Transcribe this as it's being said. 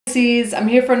Pisces, I'm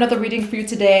here for another reading for you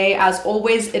today. As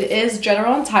always, it is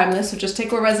general and timeless, so just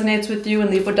take what resonates with you and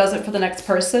leave what doesn't for the next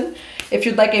person. If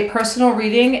you'd like a personal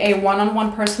reading, a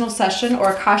one-on-one personal session,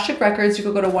 or Akashic Records, you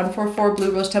can go to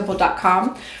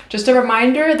 144bluerosetemple.com. Just a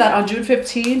reminder that on June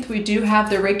 15th, we do have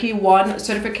the Reiki 1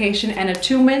 certification and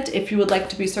attunement if you would like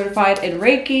to be certified in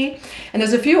Reiki. And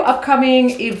there's a few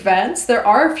upcoming events. There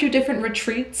are a few different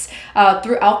retreats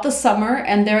throughout the summer,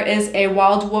 and there is a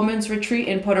Wild Woman's Retreat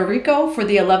in Puerto Rico for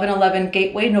the 11/11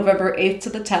 Gateway, November 8th to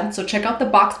the 10th. So check out the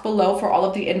box below for all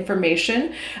of the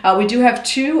information. We do have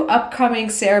 2 upcoming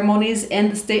ceremonies in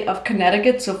the state of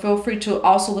Connecticut, so feel free to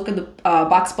also look in the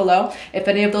box below if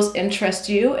any of those interest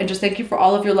you. And just thank you for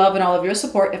all of your love and all of your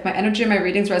support. If my energy and my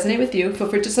readings resonate with you, feel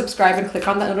free to subscribe and click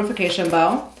on that notification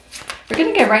bell. We're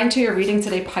going to get right into your reading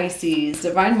today, Pisces.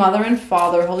 Divine Mother and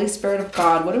Father, Holy Spirit of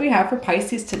God, what do we have for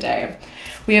Pisces today?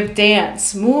 We have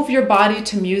dance. Move your body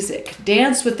to music.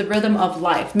 Dance with the rhythm of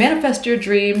life. Manifest your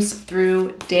dreams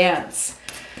through dance.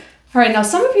 All right, now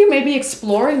some of you may be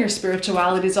exploring your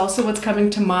spirituality is also what's coming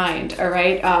to mind, all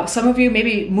right? Some of you,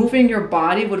 maybe moving your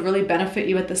body would really benefit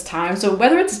you at this time. So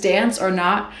whether it's dance or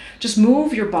not, just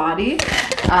move your body.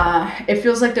 It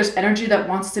feels like there's energy that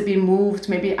wants to be moved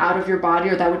maybe out of your body,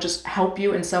 or that would just help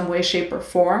you in some way, shape, or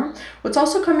form. What's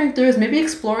also coming through is maybe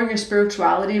exploring your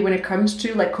spirituality when it comes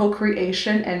to like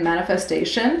co-creation and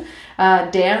manifestation.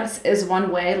 Dance is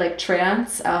one way, like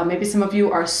trance. Maybe some of you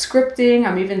are scripting.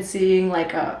 I'm even seeing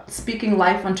like speaking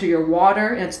life onto your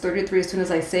water, and it's 33 as soon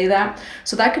as I say that.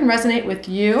 So that can resonate with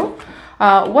you.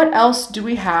 What else do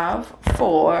we have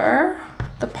for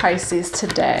the Pisces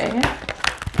today?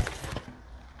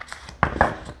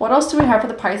 What else do we have for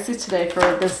the Pisces today for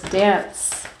this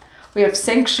dance? We have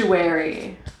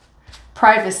sanctuary,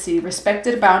 privacy,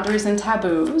 respected boundaries and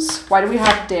taboos. Why do we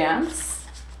have dance?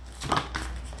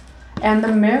 And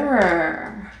the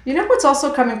mirror. You know what's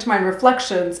also coming to mind?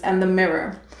 Reflections and the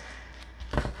mirror.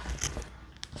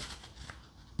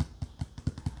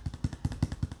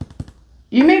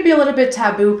 You may be a little bit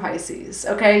taboo, Pisces,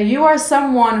 okay? You are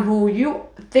someone who you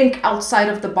think outside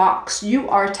of the box. You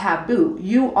are taboo.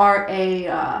 You are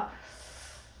a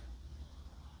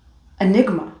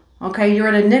enigma, okay? You're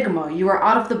an enigma. You are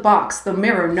out of the box. The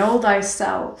mirror. Know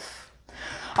thyself.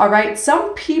 All right,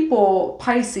 some people,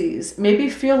 Pisces, maybe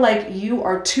feel like you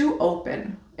are too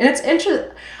open. And it's interesting.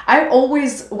 I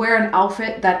always wear an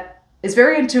outfit that is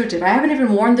very intuitive. I haven't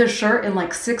even worn this shirt in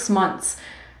like 6 months.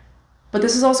 But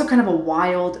this is also kind of a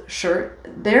wild shirt.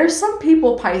 There's some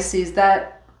people, Pisces,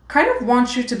 that kind of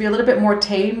want you to be a little bit more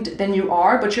tamed than you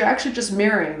are, but you're actually just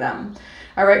mirroring them.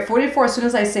 All right, 44, as soon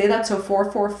as I say that, so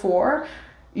 444,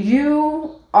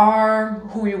 you are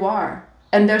who you are.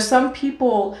 And there's some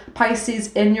people,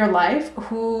 Pisces, in your life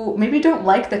who maybe don't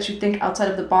like that you think outside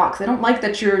of the box. They don't like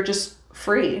that you're just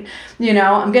free. You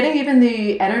know, I'm getting even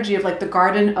the energy of like the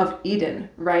Garden of Eden,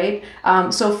 right?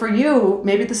 So for you,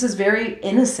 maybe this is very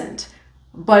innocent,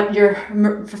 but you're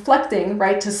reflecting,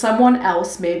 right, to someone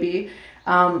else, maybe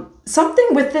something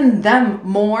within them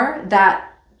more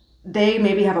that they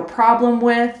maybe have a problem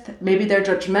with. Maybe they're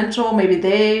judgmental. Maybe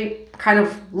they kind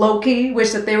of low-key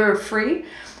wish that they were free.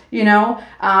 You know,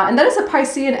 and that is a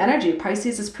Piscean energy.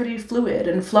 Pisces is pretty fluid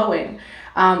and flowing.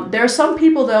 There are some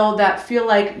people, though, that feel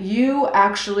like you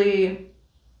actually,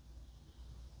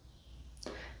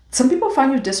 some people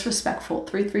find you disrespectful,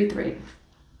 333.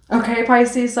 Okay,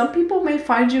 Pisces, some people may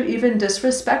find you even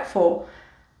disrespectful,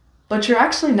 but you're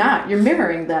actually not. You're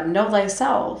mirroring them. Know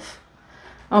thyself.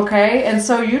 Okay, and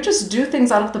so you just do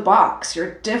things out of the box.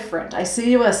 You're different. I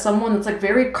see you as someone that's like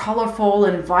very colorful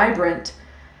and vibrant.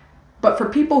 But for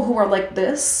people who are like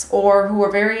this, or who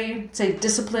are very, say,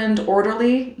 disciplined,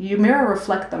 orderly, you mirror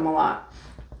reflect them a lot.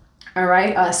 All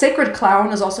right. Sacred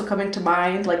clown is also coming to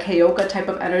mind, like Heyoka type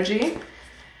of energy.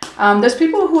 There's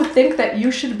people who think that you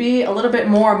should be a little bit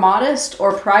more modest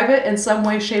or private in some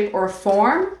way, shape, or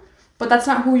form, but that's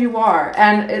not who you are.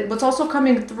 And what's also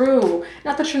coming through,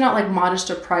 not that you're not like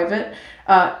modest or private,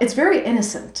 it's very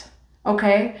innocent.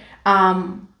 Okay.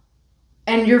 And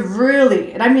you're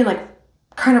really, and I mean like,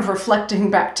 kind of reflecting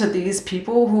back to these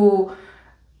people who,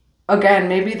 again,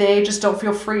 maybe they just don't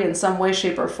feel free in some way,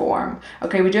 shape, or form.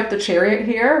 Okay, we do have the Chariot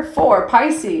here for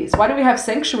Pisces. Why do we have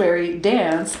sanctuary,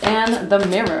 dance, and the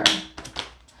mirror?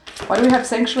 Why do we have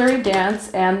sanctuary, dance,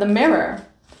 and the mirror?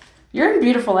 You're in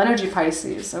beautiful energy,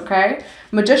 Pisces, okay?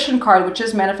 Magician card, which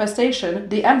is manifestation,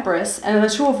 the Empress, and the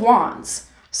Two of Wands.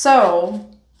 So,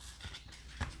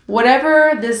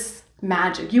 whatever this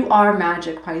magic. You are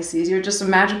magic, Pisces. You're just a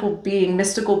magical being,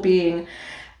 mystical being.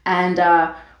 And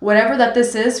whatever that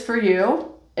this is for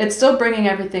you, it's still bringing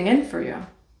everything in for you.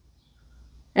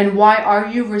 And why are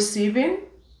you receiving?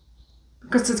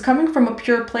 because it's coming from a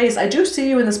pure place. I do see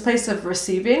you in this place of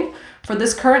receiving. For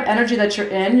this current energy that you're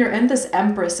in this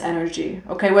Empress energy,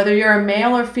 okay? Whether you're a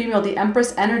male or female, the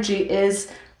Empress energy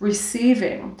is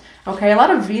receiving, okay? A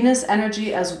lot of Venus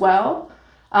energy as well.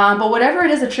 But whatever it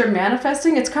is that you're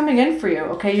manifesting, it's coming in for you,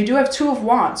 okay? You do have Two of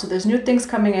Wands, so there's new things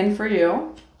coming in for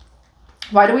you.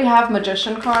 Why do we have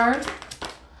Magician card?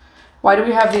 Why do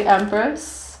we have the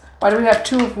Empress? Why do we have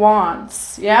Two of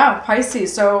Wands? Yeah,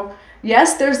 Pisces. So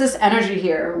yes, there's this energy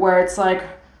here where it's like,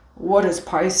 what is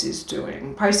Pisces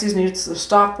doing? Pisces needs to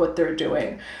stop what they're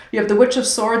doing. You have the Witch of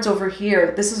Swords over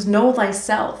here. This is know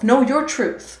thyself. Know your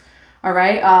truth. All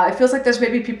right. It feels like there's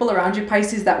maybe people around you,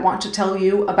 Pisces, that want to tell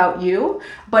you about you,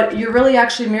 but you're really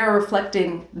actually mirror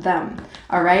reflecting them.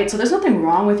 All right. So there's nothing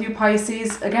wrong with you,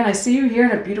 Pisces. Again, I see you here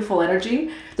in a beautiful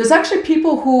energy. There's actually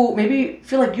people who maybe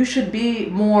feel like you should be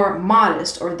more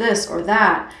modest or this or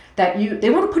that, they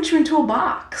want to put you into a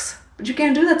box. But you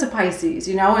can't do that to Pisces,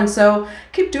 you know? And so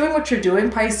keep doing what you're doing,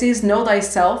 Pisces. Know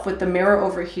thyself with the mirror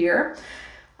over here.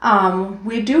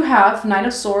 We do have Nine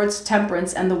of Swords,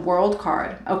 Temperance, and the World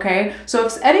card, okay? So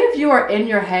if any of you are in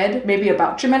your head, maybe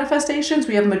about your manifestations,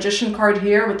 we have Magician card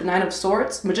here with the Nine of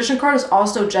Swords. Magician card is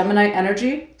also Gemini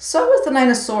energy. So is the Nine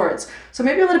of Swords. So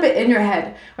maybe a little bit in your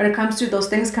head when it comes to those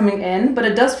things coming in, but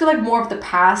it does feel like more of the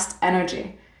past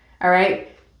energy, all right?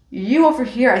 You over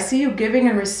here, I see you giving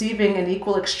and receiving an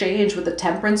equal exchange with the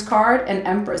Temperance card and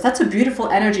Empress. That's a beautiful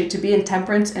energy to be in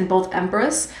Temperance and both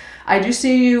Empress. I do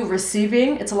see you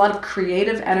receiving. It's a lot of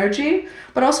creative energy,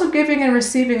 but also giving and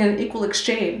receiving an equal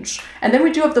exchange. And then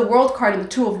we do have the World card and the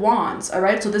Two of Wands, all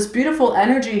right? So this beautiful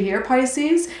energy here,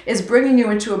 Pisces, is bringing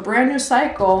you into a brand new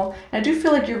cycle. And I do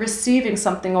feel like you're receiving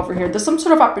something over here. There's some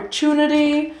sort of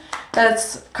opportunity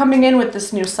that's coming in with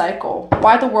this new cycle.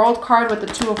 Why the World card with the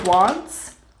Two of Wands?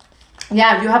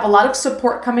 Yeah, you have a lot of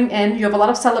support coming in. You have a lot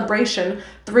of celebration.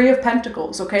 Three of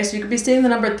Pentacles, okay? So you could be seeing the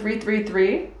number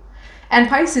 333. And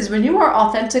Pisces, when you are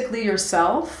authentically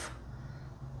yourself,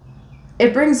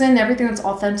 it brings in everything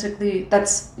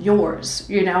that's yours,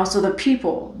 you know? So the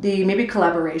people, the maybe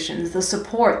collaborations, the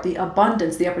support, the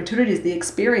abundance, the opportunities, the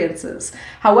experiences.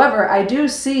 However, I do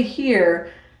see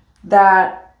here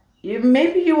that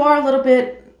maybe you are a little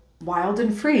bit wild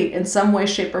and free in some way,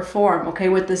 shape, or form, okay?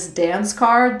 With this Dance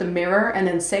card, the Mirror, and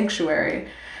then Sanctuary.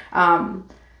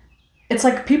 It's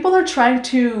like people are trying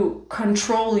to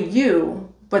control you,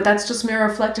 but that's just mirror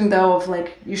reflecting, though, of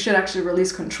like, you should actually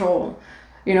release control.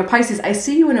 You know, Pisces, I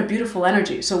see you in a beautiful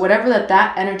energy. So whatever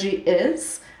that energy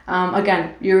is,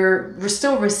 again, you're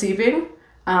still receiving.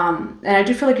 And I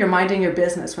do feel like you're minding your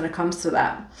business when it comes to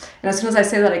that. And as soon as I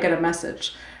say that, I get a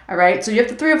message. All right, so you have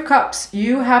the Three of Cups.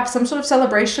 You have some sort of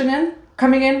celebration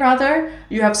coming in.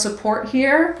 You have support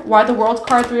here. Why the World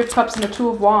card, Three of Cups, and the Two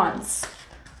of Wands?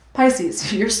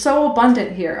 Pisces, you're so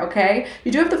abundant here, okay?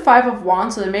 You do have the Five of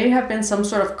Wands, so there may have been some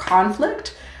sort of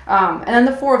conflict. And then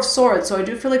the Four of Swords, so I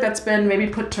do feel like that's been maybe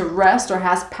put to rest or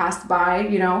has passed by,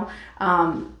 you know?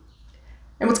 And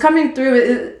what's coming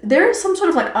through, there is some sort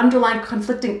of like underlying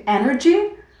conflicting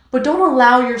energy, but don't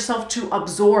allow yourself to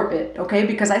absorb it, okay?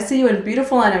 Because I see you in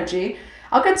beautiful energy.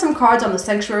 I'll get some cards on the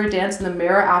Sanctuary, Dance, and the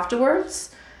Mirror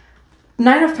afterwards.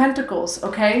 Nine of Pentacles,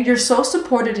 okay? You're so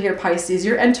supported here, Pisces.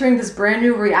 You're entering this brand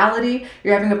new reality.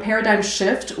 You're having a paradigm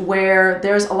shift where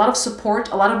there's a lot of support,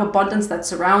 a lot of abundance that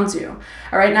surrounds you.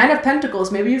 All right, Nine of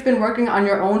Pentacles, maybe you've been working on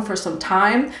your own for some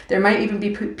time. There might even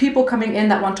be people coming in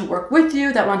that want to work with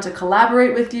you, that want to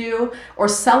collaborate with you, or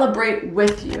celebrate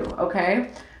with you,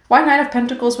 okay? Why Nine of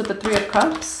Pentacles with the Three of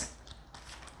Cups?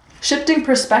 Shifting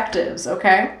perspectives,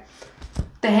 okay?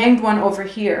 The Hanged One over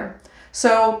here.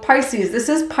 So Pisces, this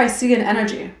is Piscean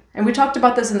energy. And we talked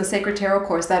about this in the Sacred Tarot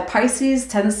course, that Pisces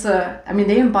tends to, I mean,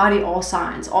 they embody all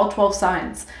signs, all 12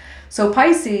 signs. So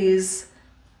Pisces,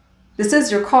 this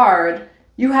is your card.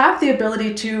 You have the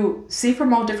ability to see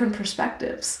from all different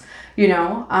perspectives, you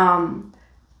know?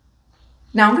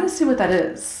 Now I'm going to see what that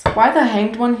is. Why the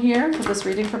Hanged One here for this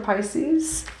reading for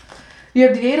Pisces? You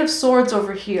have the Eight of Swords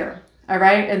over here, all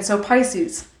right? And so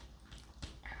Pisces,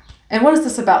 and what is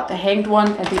this about? The Hanged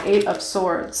One and the Eight of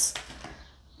Swords.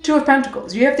 Two of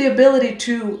Pentacles. You have the ability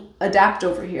to adapt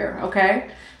over here,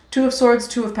 okay? Two of Swords,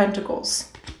 Two of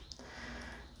Pentacles.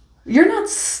 You're not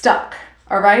stuck,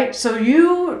 all right? So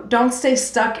you don't stay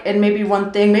stuck in maybe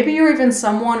one thing. Maybe you're even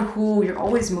someone who you're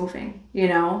always moving, you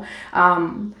know?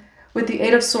 With the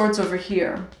Eight of Swords over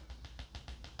here.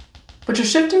 But you're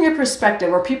shifting your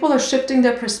perspective, or people are shifting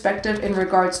their perspective in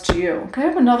regards to you. Okay, I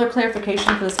have another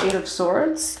clarification for this Eight of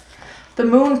Swords. The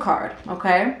Moon card,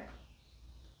 okay?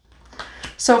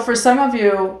 So for some of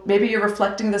you, maybe you're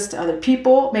reflecting this to other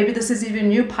people. Maybe this is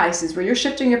even you, Pisces, where you're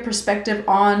shifting your perspective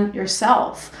on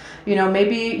yourself. You know,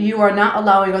 maybe you are not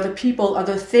allowing other people,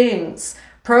 other things,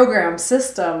 programs,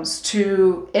 systems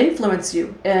to influence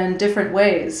you in different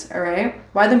ways, all right?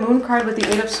 Why the Moon card with the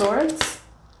Eight of Swords?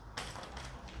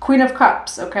 Queen of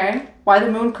Cups, okay? Why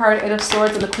the Moon card, Eight of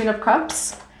Swords, and the Queen of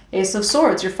Cups? Ace of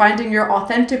Swords, you're finding your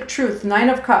authentic truth. Nine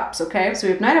of Cups, okay? So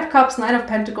we have Nine of Cups, Nine of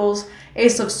Pentacles,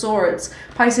 Ace of Swords.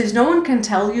 Pisces, no one can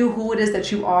tell you who it is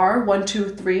that you are. 1, 2,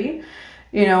 3.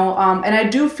 You know, and I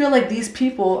do feel like these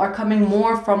people are coming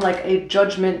more from like a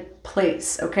judgment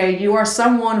place, okay? You are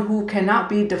someone who cannot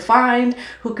be defined,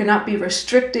 who cannot be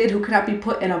restricted, who cannot be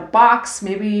put in a box.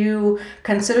 Maybe you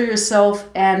consider yourself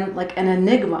like an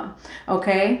enigma,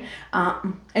 okay?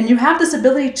 And you have this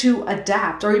ability to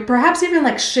adapt, or perhaps even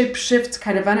like shape shift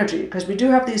kind of energy, because we do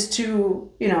have these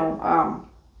two, you know,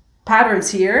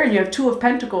 patterns here, and you have Two of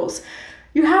Pentacles.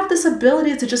 You have this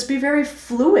ability to just be very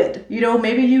fluid. You know,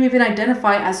 maybe you even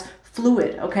identify as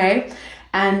fluid, okay?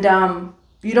 And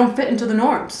you don't fit into the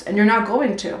norms, and you're not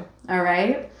going to, all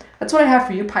right? That's what I have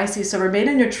for you, Pisces. So remain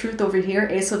in your truth over here,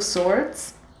 Ace of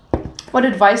Swords. What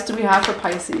advice do we have for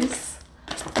Pisces?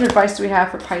 What advice do we have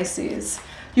for Pisces?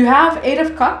 You have Eight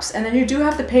of Cups, and then you do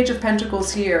have the Page of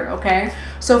Pentacles here, okay?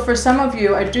 So for some of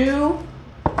you,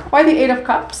 why the Eight of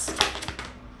Cups?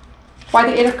 Why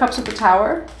the Eight of Cups with the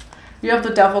Tower? You have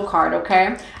the Devil card,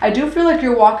 okay? I do feel like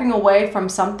you're walking away from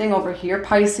something over here,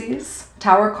 Pisces.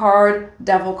 Tower card,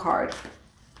 Devil card.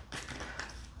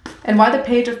 And why the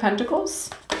Page of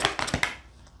Pentacles?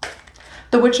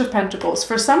 The Witch of Pentacles.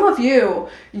 For some of you,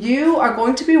 you are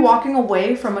going to be walking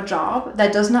away from a job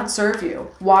that does not serve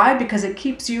you. Why? Because it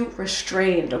keeps you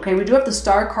restrained, okay? We do have the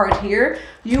Star card here.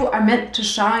 You are meant to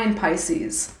shine,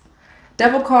 Pisces.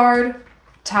 Devil card,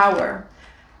 Tower.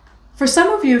 For some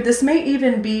of you, this may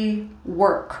even be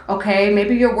work, okay?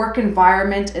 Maybe your work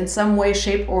environment in some way,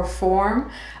 shape, or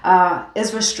form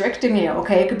is restricting you,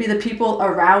 okay? It could be the people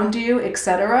around you,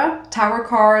 etc. Tower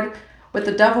card with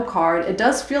the Devil card. It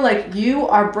does feel like you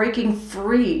are breaking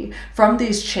free from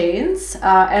these chains.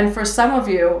 And for some of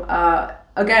you,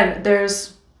 again,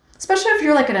 especially if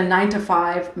you're like in a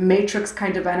 9-to-5 matrix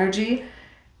kind of energy,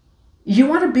 you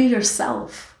want to be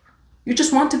yourself. You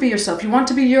just want to be yourself. You want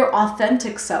to be your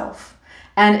authentic self.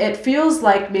 And it feels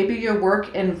like maybe your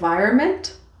work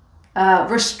environment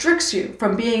restricts you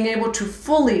from being able to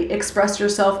fully express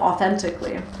yourself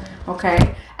authentically,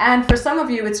 okay? And for some of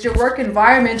you, it's your work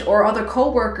environment or other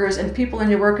co-workers and people in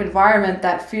your work environment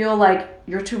that feel like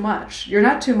you're too much. You're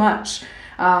not too much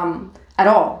at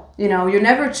all. You know, you're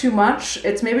never too much.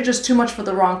 It's maybe just too much for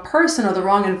the wrong person or the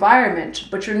wrong environment,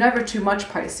 but you're never too much,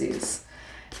 Pisces.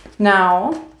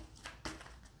 Now,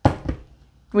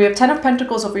 we have 10 of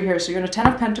Pentacles over here, so you're in a 10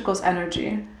 of Pentacles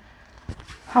energy.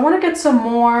 I want to get some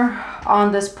more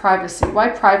on this privacy. Why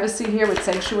privacy here with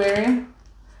Sanctuary?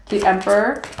 The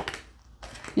Emperor.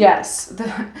 Yes.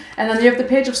 And then you have the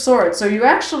Page of Swords. So you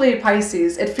actually,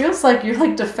 Pisces, it feels like you're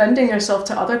like defending yourself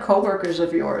to other co-workers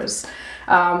of yours.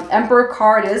 Emperor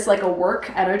card is like a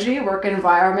work energy, work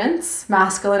environments,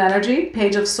 masculine energy.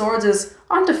 Page of Swords is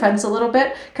on defense a little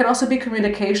bit. Can also be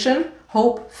communication,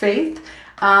 hope, faith.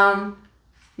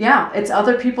 Yeah, it's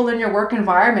other people in your work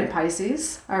environment,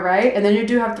 Pisces, all right? And then you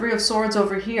do have Three of Swords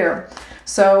over here.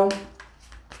 So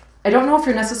I don't know if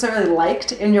you're necessarily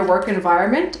liked in your work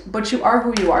environment, but you are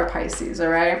who you are, Pisces, all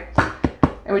right?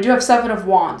 And we do have Seven of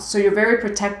Wands. So you're very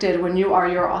protected when you are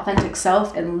your authentic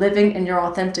self and living in your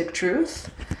authentic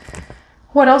truth.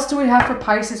 What else do we have for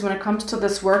Pisces when it comes to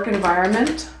this work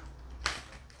environment?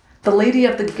 The Lady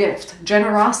of the Gift,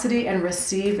 generosity and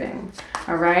receiving,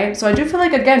 all right? So I do feel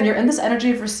like, again, you're in this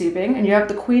energy of receiving, and you have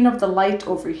the Queen of the Light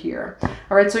over here,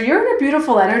 all right? So you're in a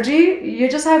beautiful energy. You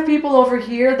just have people over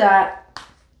here that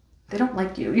they don't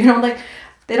like you, you know, like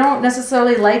they don't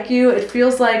necessarily like you. It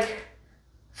feels like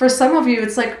for some of you,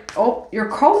 it's like, oh, your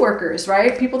co-workers,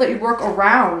 right? People that you work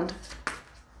around,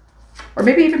 or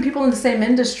maybe even people in the same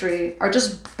industry, are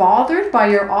just bothered by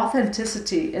your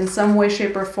authenticity in some way,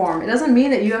 shape, or form. It doesn't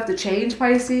mean that you have to change,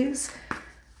 Pisces,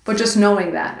 but just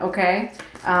knowing that, okay?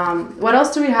 What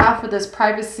else do we have for this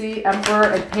privacy, Emperor,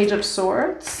 and Page of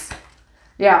Swords?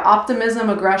 Yeah, optimism,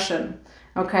 aggression,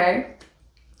 okay?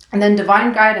 And then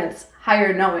divine guidance,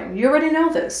 higher knowing. You already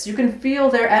know this. You can feel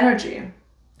their energy,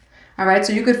 all right?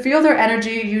 So you could feel their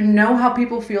energy. You know how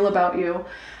people feel about you.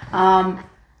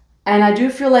 And I do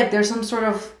feel like there's some sort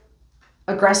of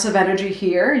aggressive energy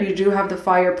here. You do have the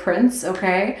Fire Prince,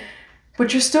 okay?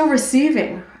 But you're still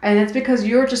receiving. And it's because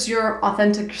you're just your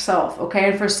authentic self, okay?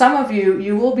 And for some of you,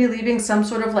 you will be leaving some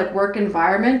sort of like work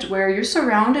environment where you're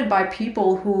surrounded by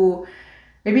people who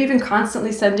maybe even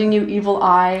constantly sending you evil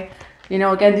eye. You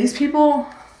know, again, these people,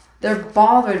 They're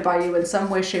bothered by you in some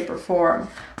way, shape, or form.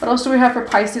 What else do we have for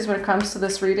Pisces when it comes to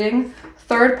this reading?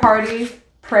 Third party,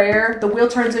 prayer, the wheel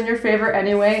turns in your favor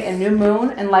anyway, and new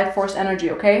moon and life force energy,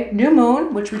 okay? New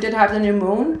moon, which we did have the new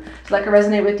moon, so that could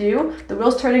resonate with you. The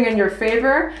wheel's turning in your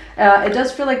favor. It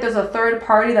does feel like there's a third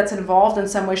party that's involved in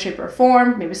some way, shape, or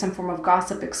form, maybe some form of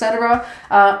gossip, etc.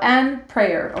 And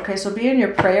prayer, okay? So be in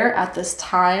your prayer at this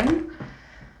time.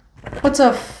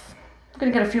 I'm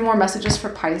gonna get a few more messages for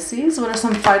Pisces. What are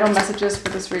some final messages for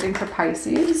this reading for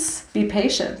Pisces? Be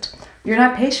patient. You're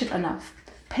not patient enough.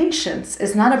 Patience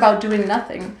is not about doing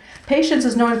nothing. Patience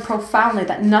is knowing profoundly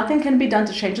that nothing can be done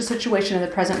to change the situation in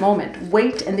the present moment.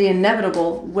 Wait and the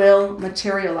inevitable will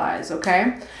materialize,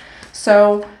 okay?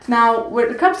 So now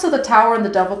when it comes to the Tower and the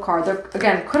Devil card, there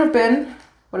again could have been,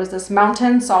 what is this?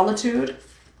 Mountain, solitude,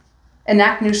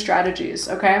 enact new strategies,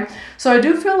 okay? So I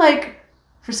do feel like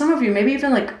for some of you, maybe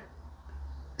even like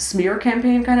smear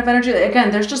campaign kind of energy.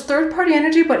 Again, there's just third party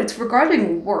energy, but it's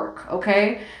regarding work,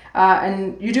 okay?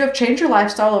 And you do have change your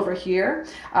lifestyle over here.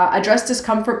 Address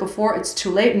discomfort before it's too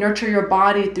late. Nurture your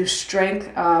body through strength,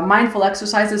 mindful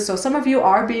exercises. So some of you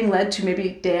are being led to maybe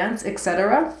dance,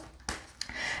 etc.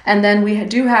 And then we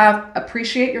do have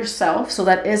appreciate yourself. So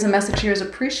that is a message here, is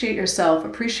appreciate yourself.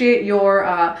 Appreciate your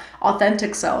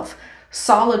authentic self.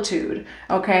 Solitude,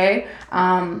 okay?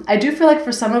 I do feel like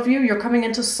for some of you, you're coming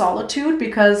into solitude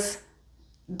because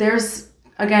there's,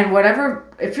 again, whatever,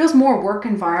 it feels more work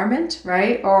environment,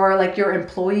 right? Or like your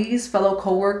employees, fellow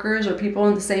coworkers, or people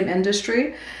in the same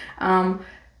industry.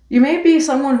 You may be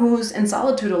someone who's in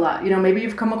solitude a lot. You know, maybe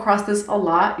you've come across this a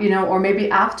lot, you know, or maybe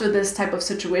after this type of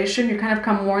situation, you kind of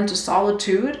come more into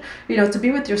solitude, you know, to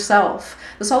be with yourself.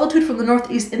 The solitude from the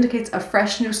Northeast indicates a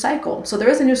fresh new cycle. So there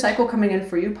is a new cycle coming in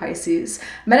for you, Pisces.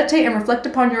 Meditate and reflect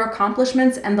upon your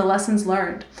accomplishments and the lessons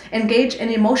learned. Engage in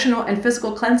emotional and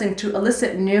physical cleansing to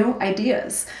elicit new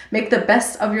ideas. Make the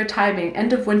best of your timing,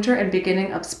 end of winter and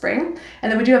beginning of spring.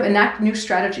 And then we do have enact new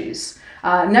strategies.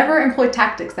 Never employ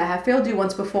tactics that have failed you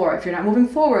once before. If you're not moving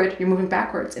forward, you're moving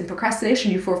backwards. In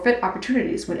procrastination, you forfeit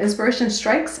opportunities. When inspiration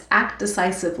strikes, act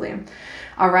decisively.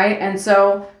 All right. And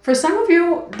so for some of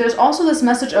you, there's also this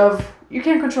message of you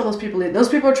can't control those people. Those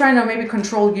people are trying to maybe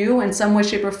control you in some way,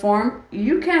 shape, or form.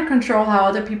 You can't control how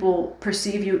other people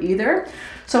perceive you either.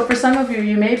 So for some of you,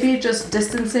 you may be just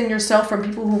distancing yourself from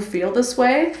people who feel this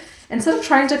way instead of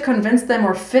trying to convince them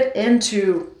or fit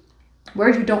into where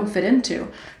you don't fit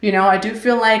into. You know, I do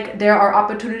feel like there are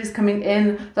opportunities coming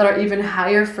in that are even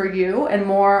higher for you and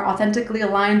more authentically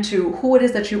aligned to who it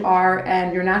is that you are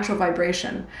and your natural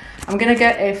vibration. I'm going to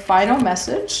get a final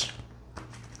message.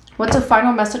 What's a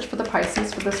final message for the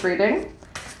Pisces for this reading?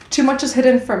 Too much is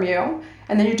hidden from you.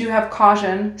 And then you do have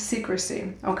caution,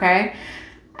 secrecy, okay?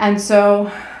 And so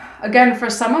again, for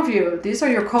some of you, these are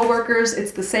your coworkers,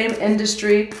 it's the same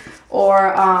industry,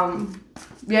 or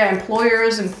yeah,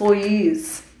 employers,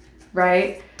 employees,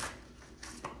 right?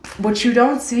 What you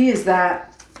don't see is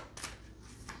that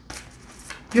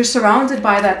you're surrounded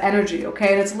by that energy,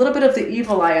 okay? And it's a little bit of the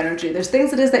evil eye energy. There's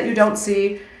things it is that you don't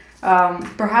see,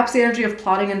 perhaps the energy of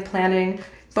plotting and planning,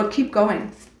 but keep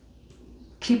going.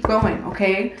 Keep going,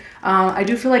 okay? I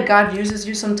do feel like God uses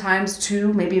you sometimes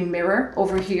to maybe mirror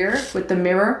over here with the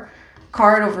mirror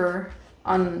card over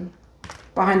on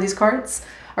behind these cards.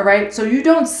 All right, so you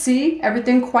don't see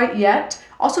everything quite yet.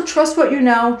 Also trust what you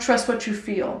know, trust what you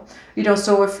feel. You know,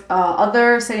 so if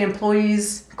other, say,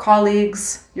 employees,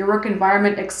 colleagues, your work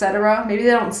environment, etc., maybe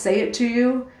they don't say it to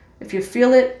you. If you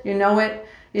feel it, you know,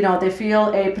 they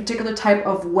feel a particular type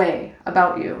of way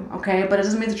about you, okay? But it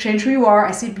doesn't mean to change who you are.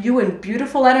 I see you in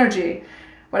beautiful energy,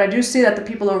 but I do see that the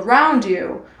people around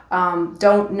you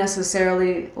don't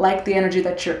necessarily like the energy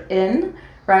that you're in,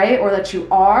 right? Or that you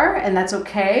are, and that's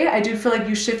okay. I do feel like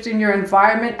you shifting your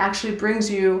environment actually brings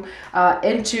you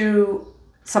into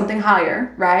something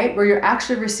higher, right? Where you're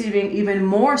actually receiving even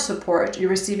more support. You're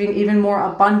receiving even more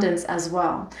abundance as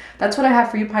well. That's what I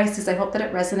have for you, Pisces. I hope that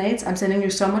it resonates. I'm sending you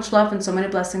so much love and so many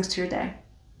blessings to your day.